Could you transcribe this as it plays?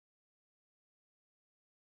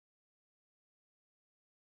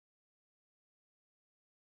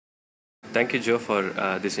Thank you, Joe, for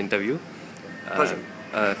this interview. Uh, Pleasure.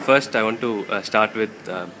 First, I want to start with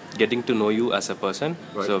getting to know you as a person.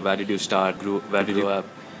 Right. So, where did you start? Where did you grow up?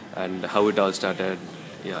 And how it all started?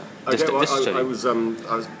 Yeah, Okay. Well, just I sharing. was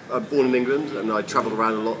born in England, and I travelled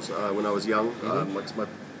around a lot when I was young. My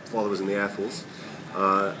father was in the Air Force,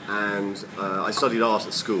 and I studied art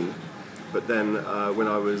at school. But then, when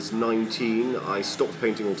I was 19, I stopped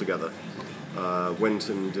painting altogether. Went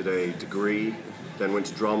and did a degree, then went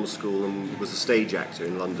to drama school and was a stage actor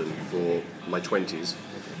in London for my 20s.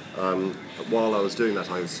 While I was doing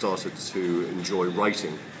that, I started to enjoy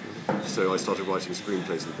writing. So I started writing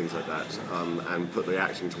screenplays and things like that, and put the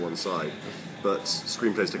acting to one side. But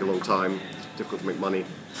screenplays take a long time, difficult to make money,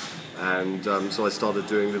 and so I started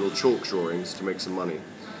doing little chalk drawings to make some money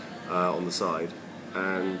on the side.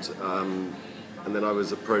 And then I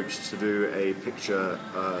was approached to do a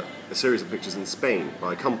series of pictures in Spain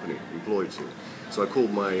by a company employed to. So I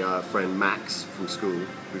called my friend Max from school,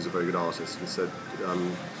 who's a very good artist, and said,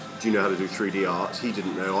 do you know how to do 3D art? He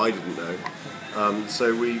didn't know, I didn't know.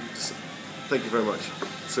 Thank you very much.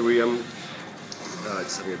 So we,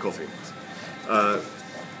 just having a coffee.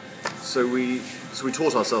 So we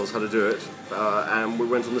taught ourselves how to do it, and we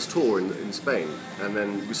went on this tour in Spain. And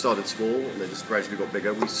then we started small, and then just gradually got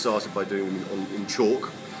bigger. We started by doing them in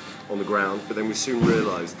chalk on the ground, but then we soon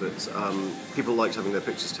realised that people liked having their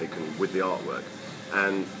pictures taken with the artwork,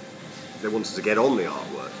 and they wanted to get on the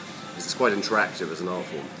artwork because it's quite interactive as an art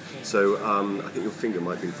form. So I think your finger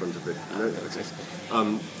might be in front of it. No? Okay.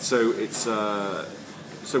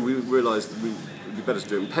 So we realised that it'd be better to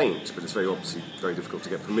do it in paint, but it's obviously very difficult to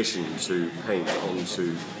get permission to paint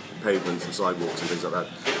onto pavements and sidewalks and things like that.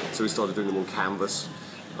 So we started doing them on canvas,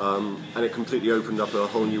 and it completely opened up a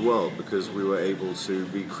whole new world because we were able to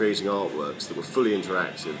be creating artworks that were fully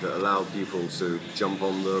interactive, that allowed people to jump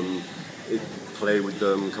on them, play with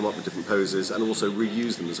them, come up with different poses, and also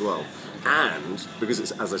reuse them as well. And because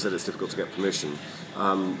as I said, it's difficult to get permission,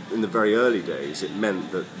 in the very early days it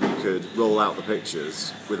meant that we could roll out the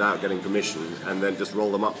pictures without getting permission and then just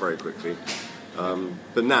roll them up very quickly.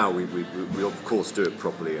 But now we of course do it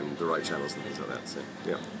properly in the right channels and things like that. So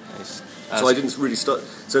yeah. Nice. So I didn't really start.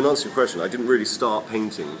 So in answer to your question, I didn't really start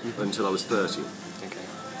painting until I was 30. Okay.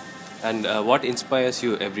 And what inspires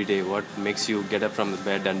you every day? What makes you get up from the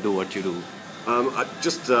bed and do what you do?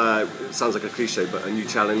 It sounds like a cliche, but a new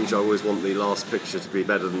challenge. I always want the last picture to be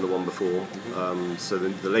better than the one before. So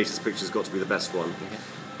the latest picture's got to be the best one.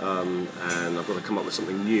 And I've got to come up with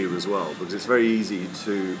something new as well, because it's very easy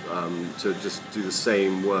to just do the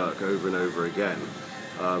same work over and over again.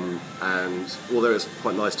 And although it's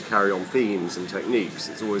quite nice to carry on themes and techniques,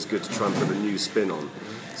 it's always good to try and put a new spin on.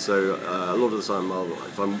 So a lot of the time,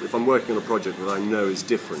 if I'm working on a project that I know is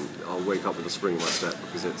different, I'll wake up with a spring in my step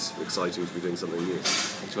because it's exciting to be doing something new.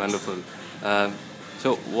 It's wonderful.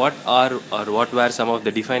 So, what were some of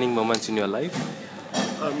the defining moments in your life?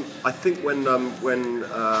 I think well,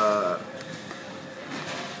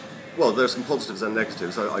 there's some positives and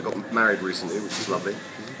negatives. I got married recently, which is lovely,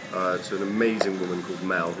 to an amazing woman called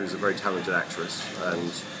Mel, who's a very talented actress,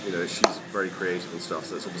 and she's very creative and stuff.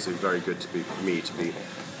 So it's obviously very good for me to be,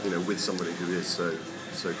 with somebody who is so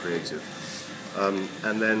creative.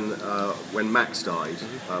 And then when Max died,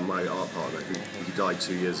 my art partner, he died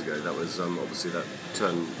 2 years ago, that was obviously that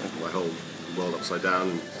turned my whole world upside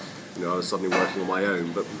down. I was suddenly working on my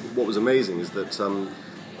own. But what was amazing is that a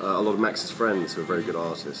lot of Max's friends, who are very good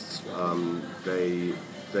artists, they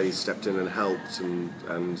stepped in and helped and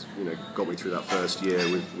got me through that first year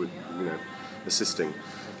with assisting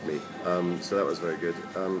me. So that was very good.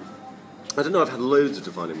 I don't know. I've had loads of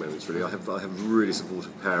defining moments. Really, I have really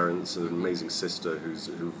supportive parents and an amazing sister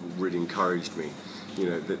who've really encouraged me.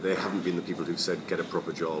 They haven't been the people who've said get a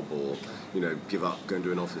proper job or give up, go and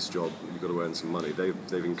do an office job. You've got to earn some money.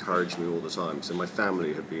 They've encouraged me all the time. So my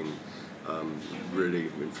family have been really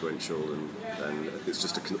influential, and it's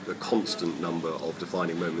just a constant number of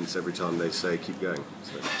defining moments every time they say keep going.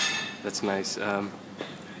 So. That's nice.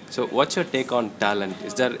 So, what's your take on talent?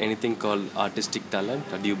 Is there anything called artistic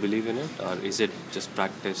talent, or do you believe in it, or is it just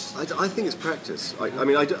practice? I think it's practice. I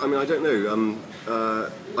don't know.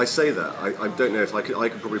 I say that. I don't know if I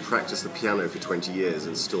could probably practice the piano for 20 years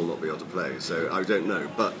and still not be able to play. So I don't know.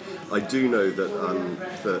 But I do know that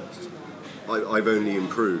I've only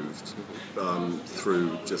improved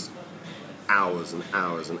through just hours and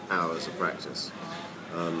hours and hours of practice.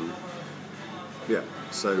 Yeah,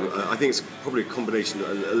 so I think it's probably a combination,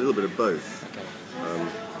 a little bit of both. Okay.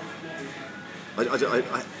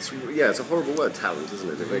 It's a horrible word, talent, isn't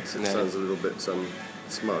it? It makes it sounds a little bit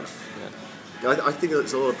smug. Yeah. I think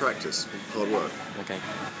it's a lot of practice, hard work. Okay.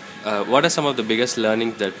 What are some of the biggest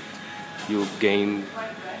learnings that you gained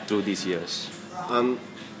through these years?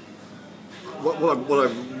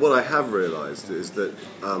 What I have realised is that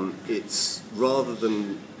it's rather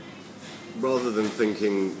than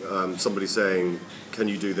thinking somebody saying, "Can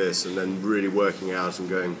you do this?" and then really working out and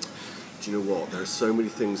going, "Do you know what? There are so many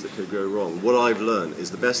things that could go wrong." What I've learned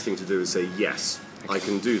is the best thing to do is say, "Yes, I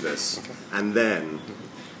can do this," and then.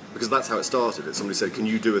 Because that's how it started. Somebody said, "Can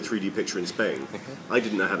you do a 3D picture in Spain?" I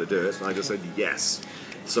didn't know how to do it, and I just said yes.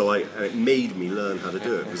 So and it made me learn how to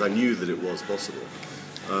do it because I knew that it was possible.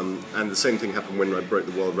 And the same thing happened when I broke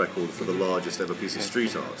the world record for the largest ever piece of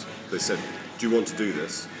street art. They said, "Do you want to do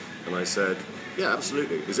this?" And I said, "Yeah,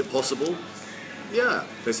 absolutely. Is it possible?" "Yeah."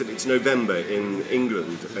 They said, "It's November in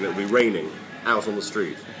England and it'll be raining out on the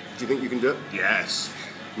street. Do you think you can do it?" "Yes."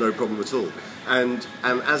 No problem at all. And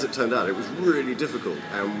as it turned out, it was really difficult.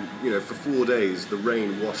 And for 4 days, the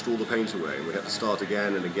rain washed all the paint away, and we had to start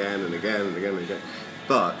again and again and again and again and again.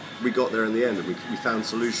 But we got there in the end, and we found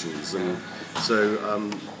solutions. And so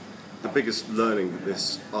the biggest learning that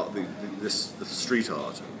this street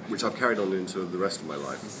art, which I've carried on into the rest of my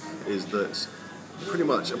life, is that pretty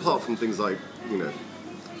much, apart from things like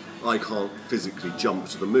I can't physically jump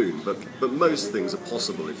to the moon, but most things are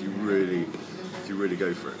possible if you really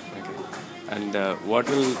go for it. Okay. And what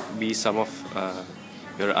will be some of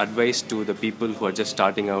your advice to the people who are just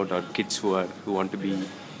starting out, or kids who want to be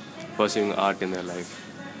pursuing art in their life?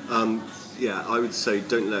 Yeah, I would say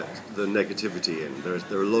don't let the negativity in.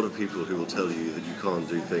 There are a lot of people who will tell you that you can't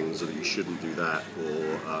do things, or that you shouldn't do that,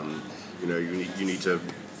 or you need to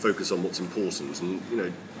focus on what's important. And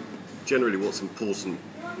generally what's important,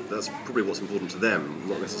 that's probably what's important to them,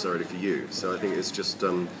 not necessarily for you. So I think it's just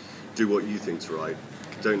do what you think's right.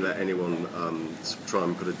 Don't let anyone try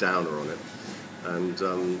and put a downer on it,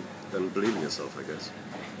 and believe in yourself, I guess.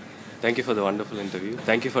 Thank you for the wonderful interview.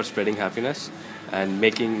 Thank you for spreading happiness and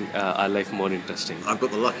making our life more interesting. I've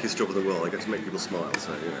got the luckiest job in the world. I get to make people smile,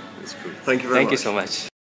 so it's cool. Thank you very much. Thank you so much.